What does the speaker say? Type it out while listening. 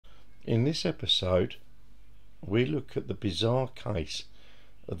In this episode, we look at the bizarre case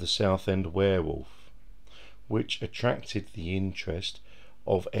of the Southend werewolf, which attracted the interest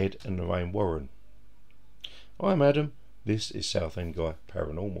of Ed and Lorraine Warren. I'm Adam, this is Southend Guy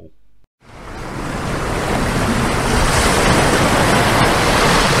Paranormal.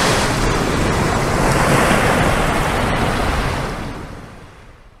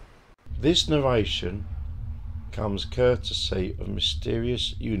 This narration comes courtesy of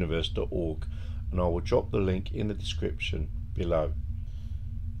mysteriousuniverse.org, and I will drop the link in the description below.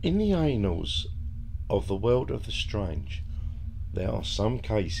 In the annals of the world of the strange, there are some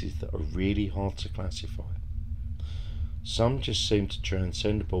cases that are really hard to classify. Some just seem to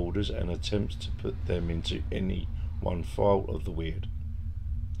transcend borders and attempt to put them into any one file of the weird.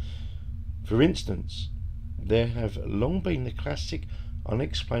 For instance, there have long been the classic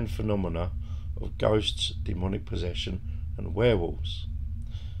unexplained phenomena of ghosts, demonic possession and werewolves,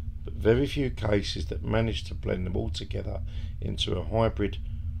 but very few cases that manage to blend them all together into a hybrid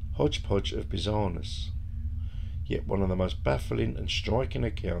hodgepodge of bizarreness. Yet one of the most baffling and striking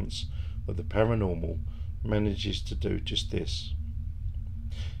accounts of the paranormal manages to do just this.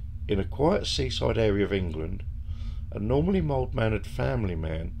 In a quiet seaside area of England, a normally mild-mannered family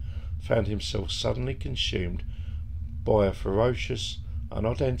man found himself suddenly consumed by a ferocious,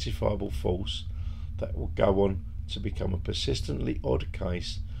 unidentifiable force that would go on to become a persistently odd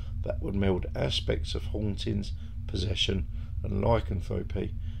case that would meld aspects of hauntings, possession and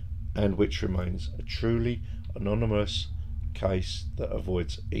lycanthropy, and which remains a truly anonymous case that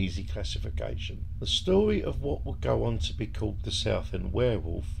avoids easy classification. The story of what would go on to be called the Southend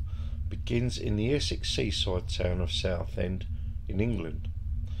werewolf begins in the Essex seaside town of Southend in England.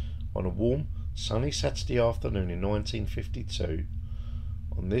 On a warm, sunny Saturday afternoon in 1952,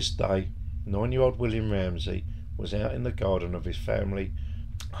 on this day, 9-year-old William Ramsey was out in the garden of his family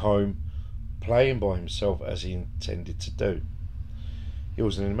home, playing by himself as he intended to do. He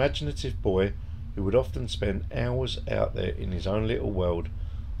was an imaginative boy who would often spend hours out there in his own little world,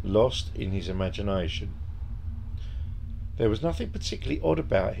 lost in his imagination. There was nothing particularly odd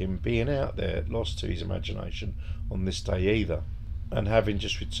about him being out there lost to his imagination on this day either, and having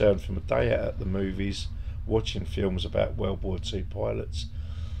just returned from a day out at the movies watching films about World War II pilots,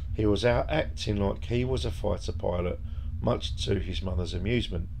 he was out acting like he was a fighter pilot, much to his mother's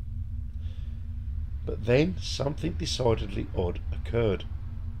amusement. But then something decidedly odd occurred.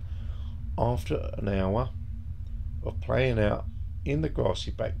 After an hour of playing out in the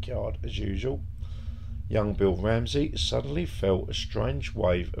grassy backyard as usual, young Bill Ramsey suddenly felt a strange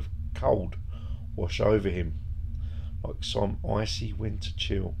wave of cold wash over him, like some icy winter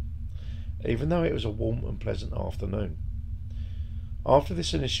chill, even though it was a warm and pleasant afternoon. After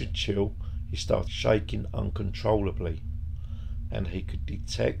this initial chill, he started shaking uncontrollably, and he could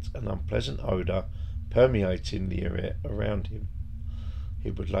detect an unpleasant odour permeating the area around him. He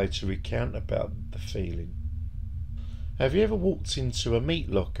would later recount about the feeling. Have you ever walked into a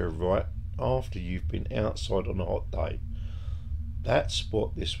meat locker right after you've been outside on a hot day? That's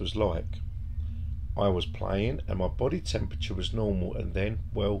what this was like. I was playing and my body temperature was normal, and then,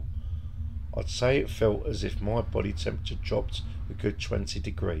 well, I'd say it felt as if my body temperature dropped a good 20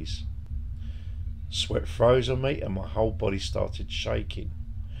 degrees. Sweat froze on me and my whole body started shaking.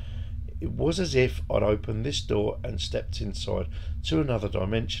 It was as if I'd opened this door and stepped inside to another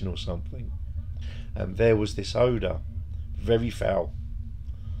dimension or something. And there was this odour, very foul.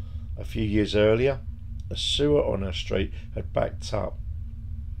 A few years earlier, a sewer on our street had backed up.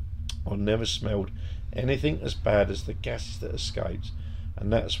 I never smelled anything as bad as the gases that escaped,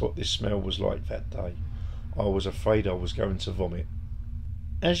 and that's what this smell was like that day. I was afraid I was going to vomit.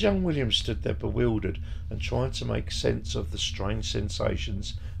 As young William stood there bewildered and trying to make sense of the strange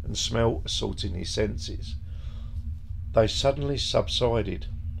sensations and smell assaulting his senses, they suddenly subsided.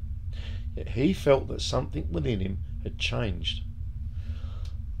 Yet he felt that something within him had changed.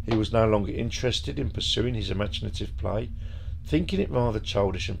 He was no longer interested in pursuing his imaginative play, thinking it rather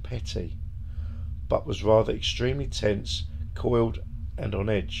childish and petty, but was rather extremely tense, coiled and on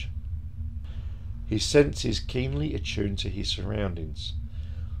edge. His senses keenly attuned to his surroundings.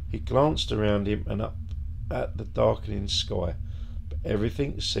 He glanced around him and up at the darkening sky, but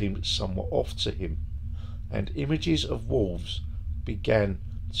everything seemed somewhat off to him, and images of wolves began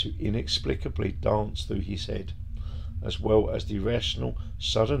to inexplicably dance through his head, as well as the irrational,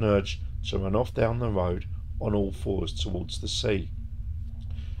 sudden urge to run off down the road on all fours towards the sea.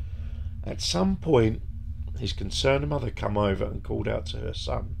 At some point, his concerned mother came over and called out to her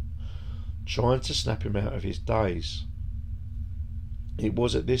son, trying to snap him out of his daze. It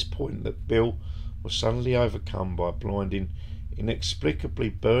was at this point that Bill was suddenly overcome by a blinding inexplicably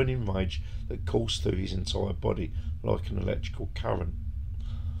burning rage that coursed through his entire body like an electrical current,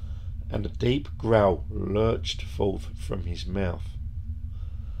 and a deep growl lurched forth from his mouth.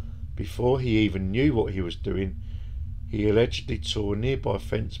 Before he even knew what he was doing, he allegedly tore a nearby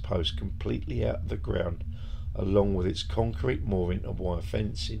fence post completely out of the ground, along with its concrete mooring and wire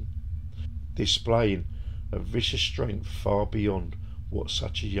fencing, displaying a vicious strength far beyond what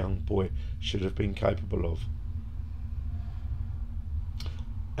such a young boy should have been capable of,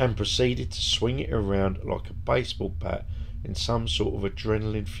 and proceeded to swing it around like a baseball bat in some sort of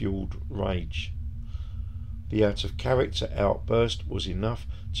adrenaline-fueled rage. The out-of-character outburst was enough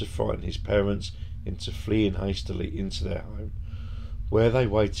to frighten his parents into fleeing hastily into their home, where they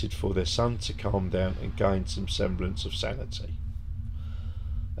waited for their son to calm down and gain some semblance of sanity.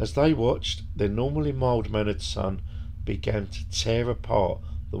 As they watched, their normally mild-mannered son began to tear apart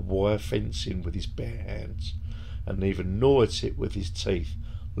the wire fencing with his bare hands, and even gnaw at it with his teeth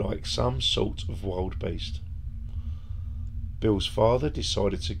like some sort of wild beast. Bill's father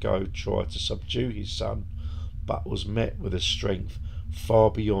decided to go try to subdue his son, but was met with a strength far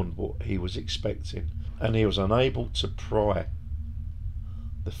beyond what he was expecting, and he was unable to pry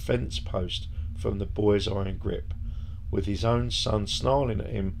the fence post from the boy's iron grip. With his own son snarling at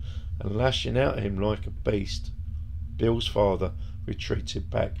him and lashing out at him like a beast, Bill's father retreated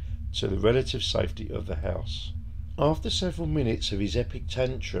back to the relative safety of the house. After several minutes of his epic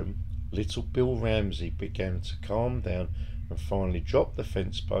tantrum, little Bill Ramsey began to calm down and finally dropped the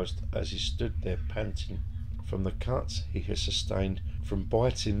fence post as he stood there panting from the cuts he had sustained from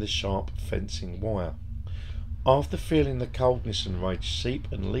biting the sharp fencing wire. After feeling the coldness and rage seep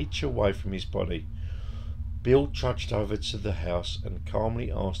and leach away from his body, Bill trudged over to the house and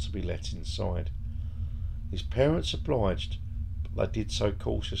calmly asked to be let inside. His parents obliged, but they did so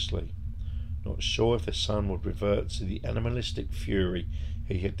cautiously, not sure if their son would revert to the animalistic fury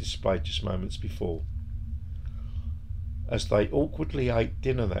he had displayed just moments before. As they awkwardly ate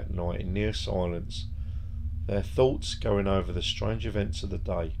dinner that night in near silence, their thoughts going over the strange events of the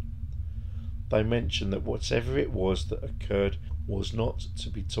day, they mentioned that whatever it was that occurred was not to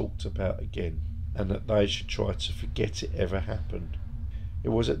be talked about again, and that they should try to forget it ever happened. It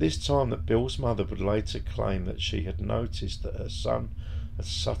was at this time that Bill's mother would later claim that she had noticed that her son had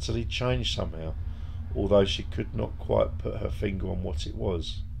subtly changed somehow, although she could not quite put her finger on what it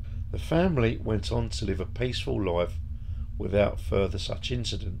was. The family went on to live a peaceful life without further such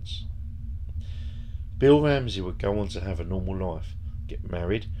incidents. Bill Ramsey would go on to have a normal life, get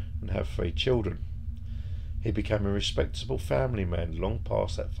married and have 3 children. He became a respectable family man long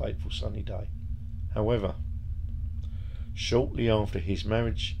past that fateful sunny day. However, shortly after his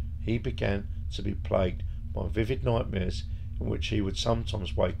marriage, he began to be plagued by vivid nightmares in which he would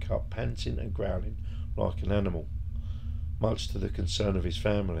sometimes wake up panting and growling like an animal, much to the concern of his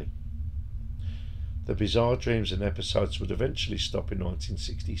family. The bizarre dreams and episodes would eventually stop in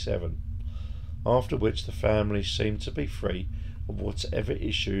 1967, after which the family seemed to be free of whatever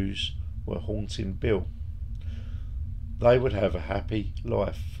issues were haunting Bill. They would have a happy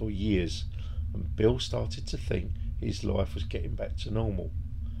life for years, and Bill started to think his life was getting back to normal.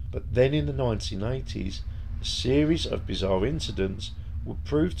 But then in the 1980s, a series of bizarre incidents would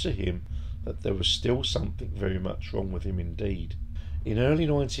prove to him that there was still something very much wrong with him indeed. In early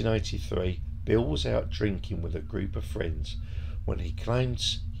 1983, Bill was out drinking with a group of friends when he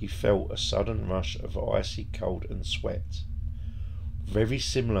claims he felt a sudden rush of icy cold and sweat, very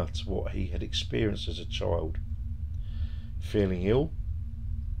similar to what he had experienced as a child. Feeling ill,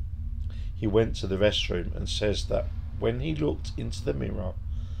 he went to the restroom and says that when he looked into the mirror,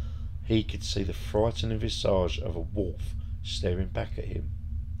 he could see the frightening visage of a wolf staring back at him.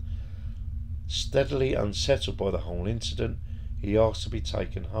 Steadily unsettled by the whole incident, he asked to be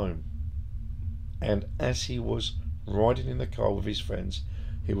taken home, and as he was riding in the car with his friends,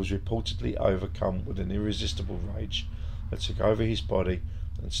 he was reportedly overcome with an irresistible rage that took over his body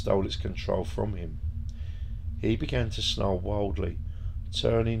and stole its control from him. He began to snarl wildly,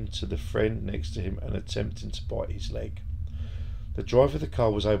 turning to the friend next to him and attempting to bite his leg. The driver of the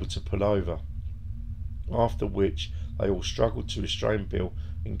car was able to pull over, after which they all struggled to restrain Bill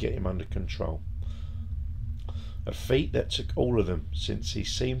and get him under control. A feat that took all of them, since he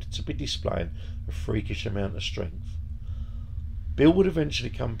seemed to be displaying a freakish amount of strength. Bill would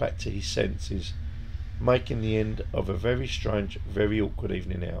eventually come back to his senses, making the end of a very strange, very awkward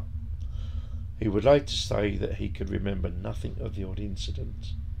evening out. He would later say that he could remember nothing of the odd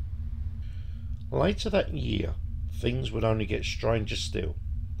incident. Later that year, things would only get stranger still.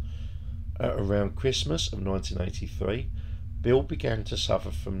 At around Christmas of 1983, Bill began to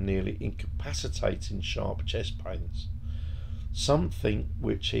suffer from nearly incapacitating sharp chest pains. something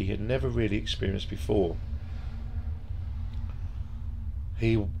which he had never really experienced before.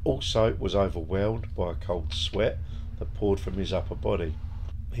 He also was overwhelmed by a cold sweat that poured from his upper body.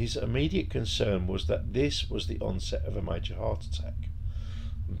 His immediate concern was that this was the onset of a major heart attack,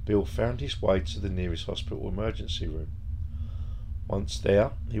 and Bill found his way to the nearest hospital emergency room. Once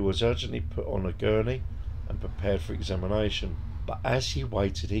there, he was urgently put on a gurney and prepared for examination. But as he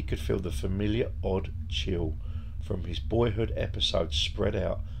waited, he could feel the familiar odd chill from his boyhood episodes spread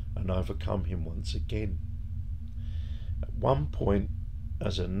out and overcome him once again. At one point,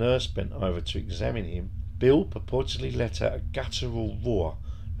 as a nurse bent over to examine him, Bill purportedly let out a guttural roar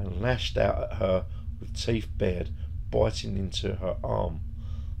and lashed out at her with teeth bared, biting into her arm,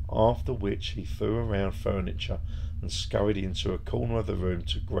 after which he threw around furniture and scurried into a corner of the room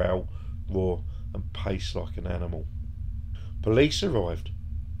to growl, roar and pace like an animal. Police arrived,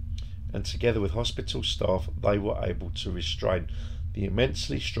 and together with hospital staff they were able to restrain the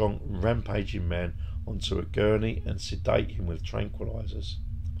immensely strong, rampaging man onto a gurney and sedate him with tranquilizers,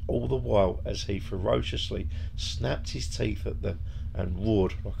 all the while as he ferociously snapped his teeth at them and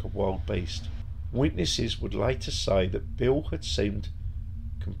roared like a wild beast. Witnesses would later say that Bill had seemed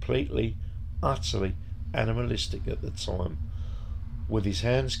completely, utterly animalistic at the time, with his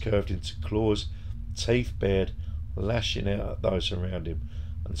hands curved into claws, teeth bared, lashing out at those around him,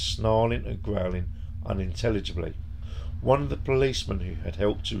 and snarling and growling unintelligibly. One of the policemen who had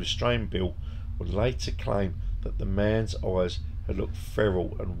helped to restrain Bill would later claim that the man's eyes had looked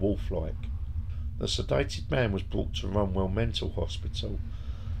feral and wolf-like. The sedated man was brought to Runwell Mental Hospital,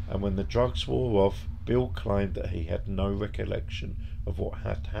 and when the drugs wore off, Bill claimed that he had no recollection of what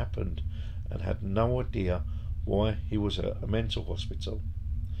had happened and had no idea why he was at a mental hospital.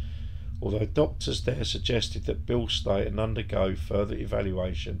 Although doctors there suggested that Bill stay and undergo further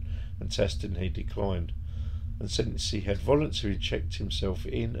evaluation and testing, he declined, and since he had voluntarily checked himself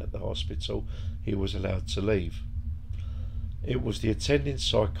in at the hospital, he was allowed to leave. It was the attending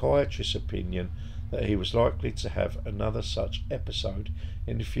psychiatrist's opinion that he was likely to have another such episode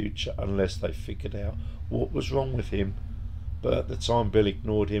in the future unless they figured out what was wrong with him, but at the time Bill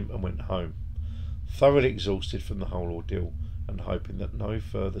ignored him and went home, thoroughly exhausted from the whole ordeal and hoping that no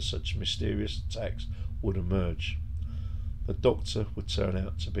further such mysterious attacks would emerge. The doctor would turn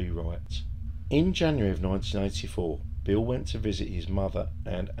out to be right. In January of 1984, Bill went to visit his mother,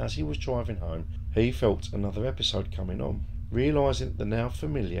 and as he was driving home, he felt another episode coming on. Realising the now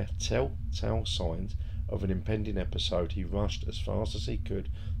familiar telltale signs of an impending episode, he rushed as fast as he could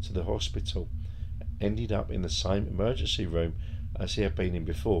to the hospital and ended up in the same emergency room as he had been in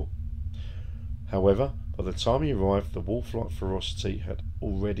before. However, by the time he arrived, the wolf-like ferocity had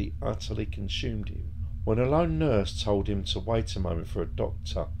already utterly consumed him. When a lone nurse told him to wait a moment for a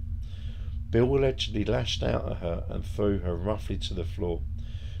doctor, Bill allegedly lashed out at her and threw her roughly to the floor,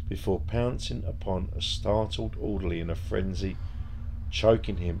 before pouncing upon a startled orderly in a frenzy,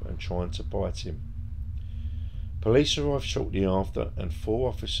 choking him and trying to bite him. Police arrived shortly after, and 4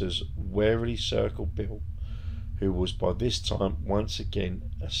 officers warily circled Bill, who was by this time once again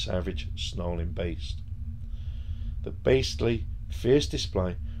a savage, snarling beast. The beastly, fierce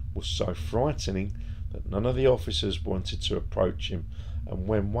display was so frightening that none of the officers wanted to approach him, and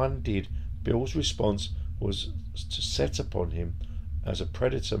when one did, Bill's response was to set upon him as a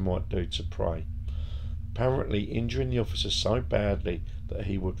predator might do to prey, apparently injuring the officer so badly that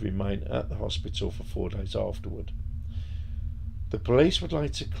he would remain at the hospital for 4 days afterward. The police would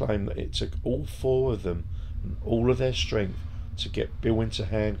later claim that it took all 4 of them and all of their strength to get Bill into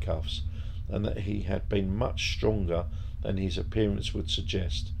handcuffs, and that he had been much stronger than his appearance would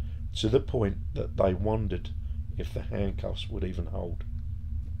suggest, to the point that they wondered if the handcuffs would even hold.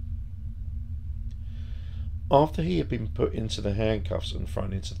 After he had been put into the handcuffs and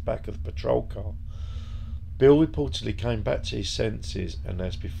thrown into the back of the patrol car, Bill reportedly came back to his senses and,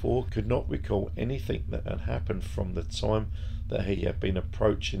 as before, could not recall anything that had happened from the time that he had been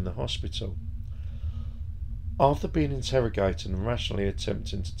approaching the hospital. After being interrogated and rationally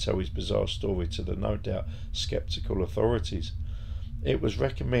attempting to tell his bizarre story to the no doubt sceptical authorities, it was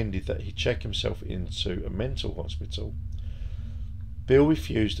recommended that he check himself into a mental hospital. Bill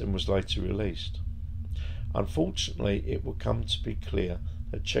refused and was later released. Unfortunately, it would come to be clear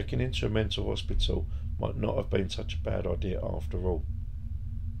that checking into a mental hospital might not have been such a bad idea after all.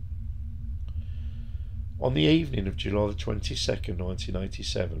 On the evening of July the 22nd,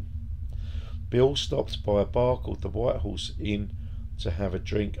 1987, Bill stopped by a bar called the White Horse Inn to have a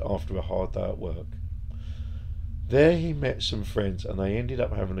drink after a hard day at work. There he met some friends and they ended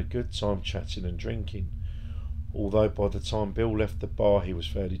up having a good time chatting and drinking, although by the time Bill left the bar he was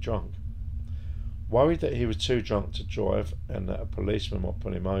fairly drunk. Worried that he was too drunk to drive and that a policeman might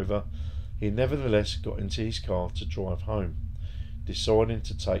pull him over, he nevertheless got into his car to drive home, deciding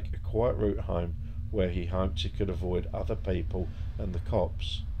to take a quiet route home where he hoped he could avoid other people and the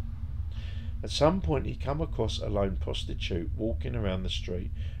cops. At some point he came across a lone prostitute walking around the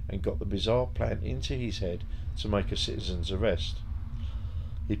street and got the bizarre plan into his head to make a citizen's arrest.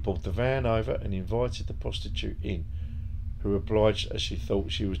 He pulled the van over and invited the prostitute in, who obliged as she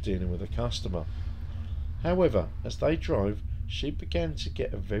thought she was dealing with a customer. However, as they drove, she began to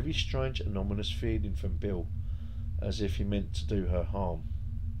get a very strange and ominous feeling from Bill, as if he meant to do her harm.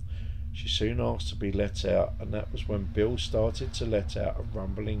 She soon asked to be let out, and that was when Bill started to let out a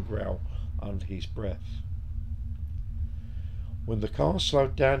rumbling growl under his breath. When the car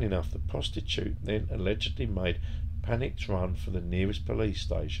slowed down enough, the prostitute then allegedly made a panicked run for the nearest police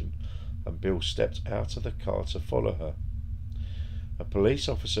station, and Bill stepped out of the car to follow her. A police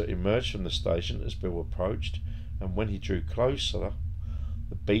officer emerged from the station as Bill approached, and when he drew closer,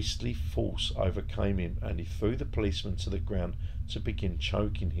 the beastly force overcame him and he threw the policeman to the ground to begin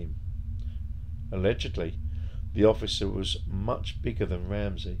choking him. Allegedly, the officer was much bigger than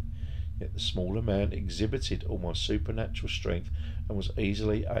Ramsey, yet the smaller man exhibited almost supernatural strength and was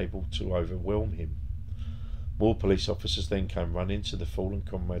easily able to overwhelm him. More police officers then came running to the fallen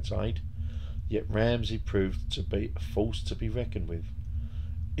comrade's aid, yet Ramsey proved to be a force to be reckoned with,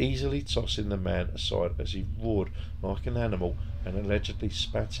 easily tossing the man aside as he roared like an animal and allegedly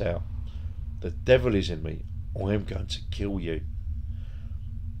spat out, "The devil is in me, I am going to kill you."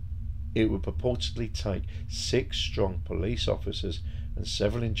 It would purportedly take 6 strong police officers and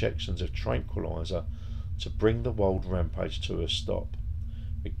several injections of tranquilizer to bring the wild rampage to a stop.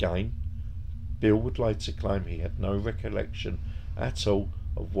 Again, Bill would later claim he had no recollection at all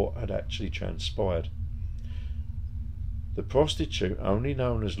of what had actually transpired. The prostitute, only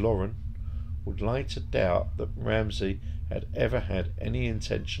known as Lauren, would later doubt that Ramsey had ever had any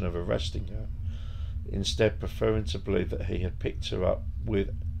intention of arresting her, instead preferring to believe that he had picked her up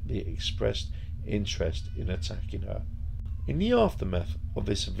with the expressed interest in attacking her. In the aftermath of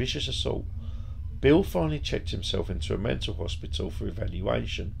this vicious assault, Bill finally checked himself into a mental hospital for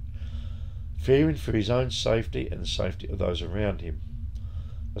evaluation, fearing for his own safety and the safety of those around him.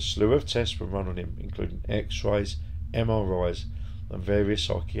 A slew of tests were run on him, including X-rays, MRIs and various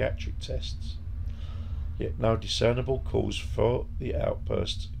psychiatric tests. Yet no discernible cause for the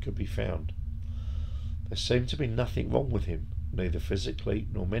outburst could be found. There seemed to be nothing wrong with him, neither physically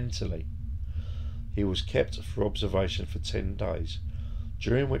nor mentally. He was kept for observation for 10 days,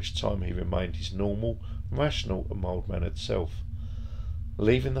 during which time he remained his normal, rational and mild-mannered self,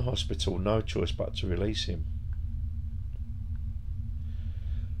 leaving the hospital no choice but to release him.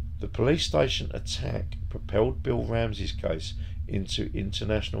 The police station attack propelled Bill Ramsey's case into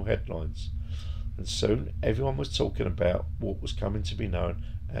international headlines, and soon everyone was talking about what was coming to be known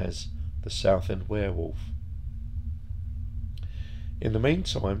as the Southend Werewolf. In the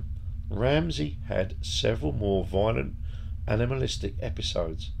meantime, Ramsey had several more violent, animalistic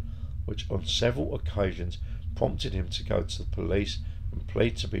episodes, which on several occasions prompted him to go to the police and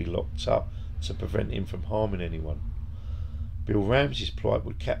plead to be locked up to prevent him from harming anyone. Bill Ramsey's plight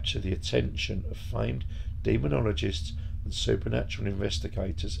would capture the attention of famed demonologists and supernatural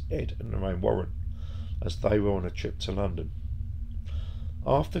investigators Ed and Lorraine Warren, as they were on a trip to London.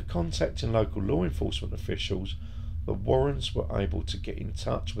 After contacting local law enforcement officials, the Warrens were able to get in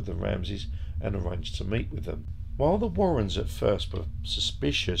touch with the Ramseys and arrange to meet with them. While the Warrens at first were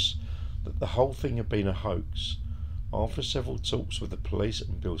suspicious that the whole thing had been a hoax, after several talks with the police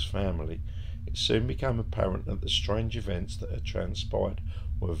and Bill's family, it soon became apparent that the strange events that had transpired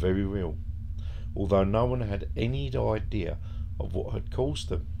were very real, although no one had any idea of what had caused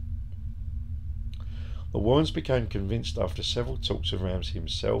them. The Warrens became convinced after several talks with Ramsey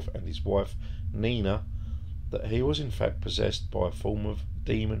himself and his wife Nina that he was in fact possessed by a form of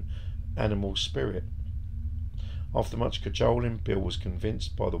demon animal spirit. After much cajoling, Bill was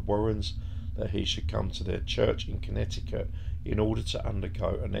convinced by the Warrens that he should come to their church in Connecticut in order to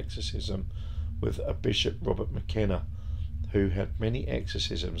undergo an exorcism with a Bishop Robert McKenna, who had many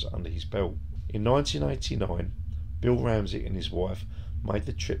exorcisms under his belt. In 1989, Bill Ramsey and his wife made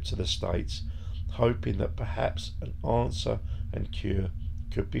the trip to the States, hoping that perhaps an answer and cure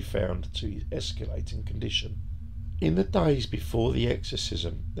could be found to his escalating condition. In the days before the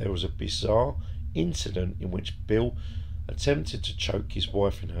exorcism, there was a bizarre incident in which Bill attempted to choke his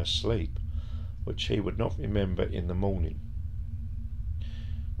wife in her sleep, which he would not remember in the morning.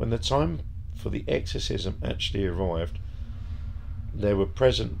 When the time for the exorcism actually arrived, there were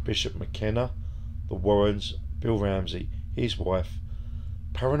present Bishop McKenna, the Warrens, Bill Ramsey, his wife,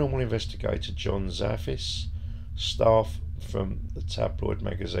 Paranormal investigator John Zaffis, staff from the tabloid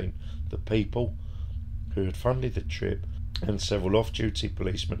magazine The People, who had funded the trip, and several off-duty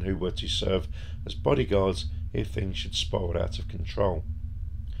policemen who were to serve as bodyguards if things should spiral out of control.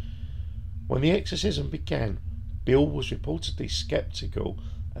 When the exorcism began, Bill was reportedly sceptical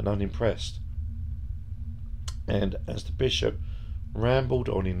and unimpressed, and as the bishop rambled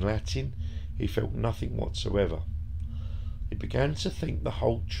on in Latin, he felt nothing whatsoever. He began to think the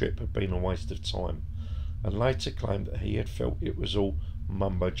whole trip had been a waste of time, and later claimed that he had felt it was all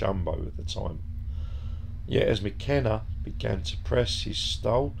mumbo-jumbo at the time. Yet as McKenna began to press his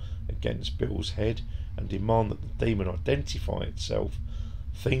skull against Bill's head and demand that the demon identify itself,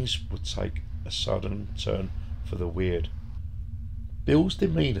 things would take a sudden turn for the weird. Bill's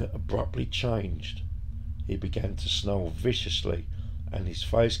demeanour abruptly changed. He began to snarl viciously, and his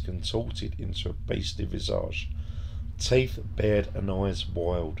face contorted into a beastly visage, teeth bared and eyes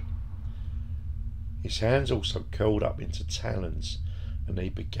wild. His hands also curled up into talons, and he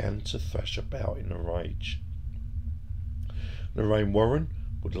began to thrash about in a rage. Lorraine Warren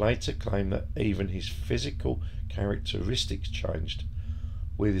would later claim that even his physical characteristics changed,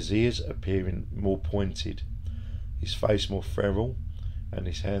 with his ears appearing more pointed, his face more feral, and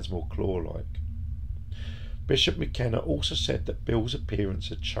his hands more claw-like. Bishop McKenna also said that Bill's appearance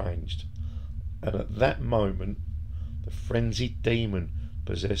had changed, and at that moment the frenzied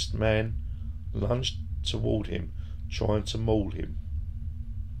demon-possessed man lunged toward him, trying to maul him.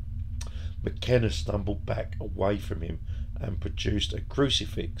 McKenna stumbled back away from him and produced a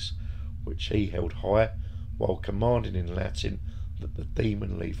crucifix, which he held high while commanding in Latin that the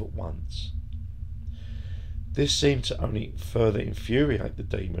demon leave at once. This seemed to only further infuriate the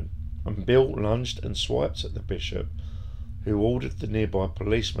demon, and Bill lunged and swiped at the bishop, who ordered the nearby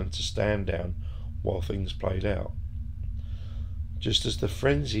policeman to stand down while things played out. Just as the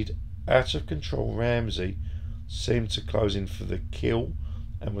frenzied, out-of-control Ramsey seemed to close in for the kill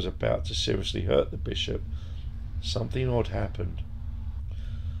and was about to seriously hurt the bishop, something odd happened.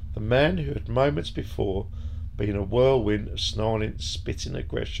 The man who had moments before been a whirlwind of snarling, spitting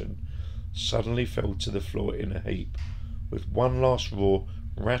aggression suddenly fell to the floor in a heap, with one last roar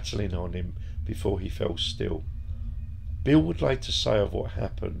rattling on him before he fell still. Bill would later say of what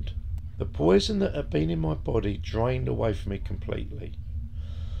happened: "The poison that had been in my body drained away from me completely.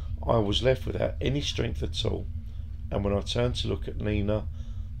 I was left without any strength at all, and when I turned to look at Nina,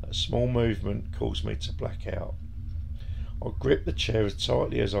 that small movement caused me to black out. I gripped the chair as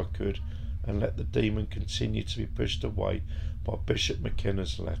tightly as I could and let the demon continue to be pushed away by Bishop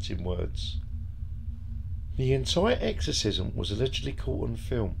McKenna's Latin words." The entire exorcism was allegedly caught on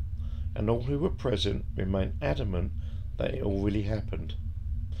film, and all who were present remained adamant that it all really happened.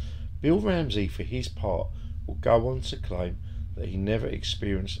 Bill Ramsey, for his part, will go on to claim that he never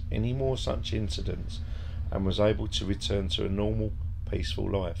experienced any more such incidents and was able to return to a normal,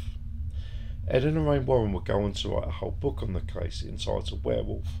 peaceful life. Ed and Lorraine Warren would go on to write a whole book on the case entitled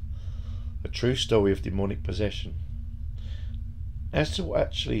Werewolf, a true story of demonic possession. As to what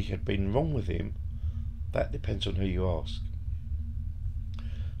actually had been wrong with him, that depends on who you ask.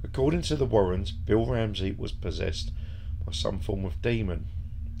 According to the Warrens, Bill Ramsey was possessed by some form of demon.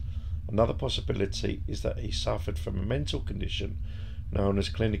 Another possibility is that he suffered from a mental condition known as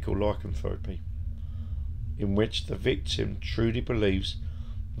clinical lycanthropy, in which the victim truly believes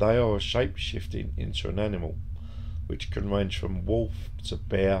they are shape-shifting into an animal, which can range from wolf to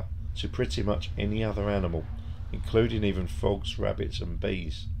bear to pretty much any other animal, including even frogs, rabbits and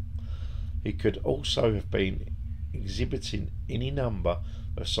bees. He could also have been exhibiting any number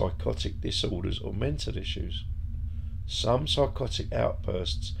of psychotic disorders or mental issues. Some psychotic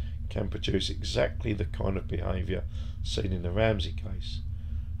outbursts can produce exactly the kind of behaviour seen in the Ramsey case,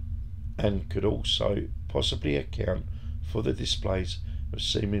 and could also possibly account for the displays of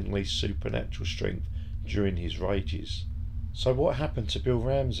seemingly supernatural strength during his rages. So what happened to Bill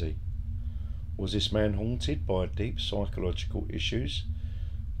Ramsey? Was this man haunted by deep psychological issues,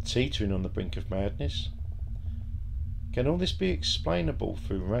 teetering on the brink of madness? Can all this be explainable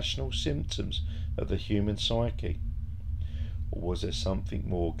through rational symptoms of the human psyche? Or was there something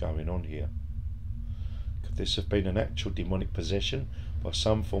more going on here? Could this have been an actual demonic possession by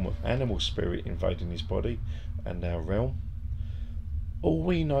some form of animal spirit invading his body and our realm? All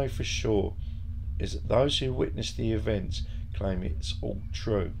we know for sure is that those who witnessed the events claim it's all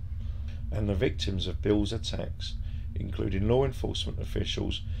true, and the victims of Bill's attacks, including law enforcement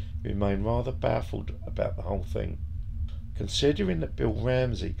officials, remain rather baffled about the whole thing. Considering that Bill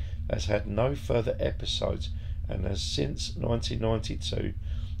Ramsey has had no further episodes and has since 1992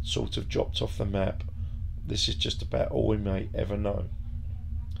 sort of dropped off the map, this is just about all we may ever know.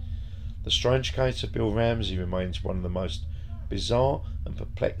 The strange case of Bill Ramsey remains one of the most bizarre and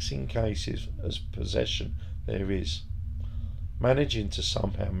perplexing cases of possession there is. Managing to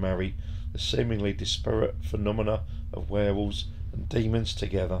somehow marry the seemingly disparate phenomena of werewolves and demons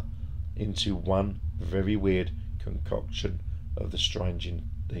together into one very weird concoction of the strange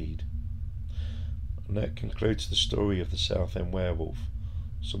indeed. And that concludes the story of the Southend werewolf.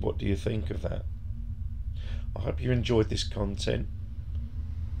 So what do you think of that? I hope you enjoyed this content.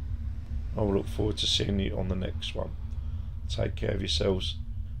 I will look forward to seeing you on the next one. Take care of yourselves.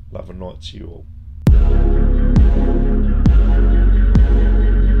 Love and light to you all.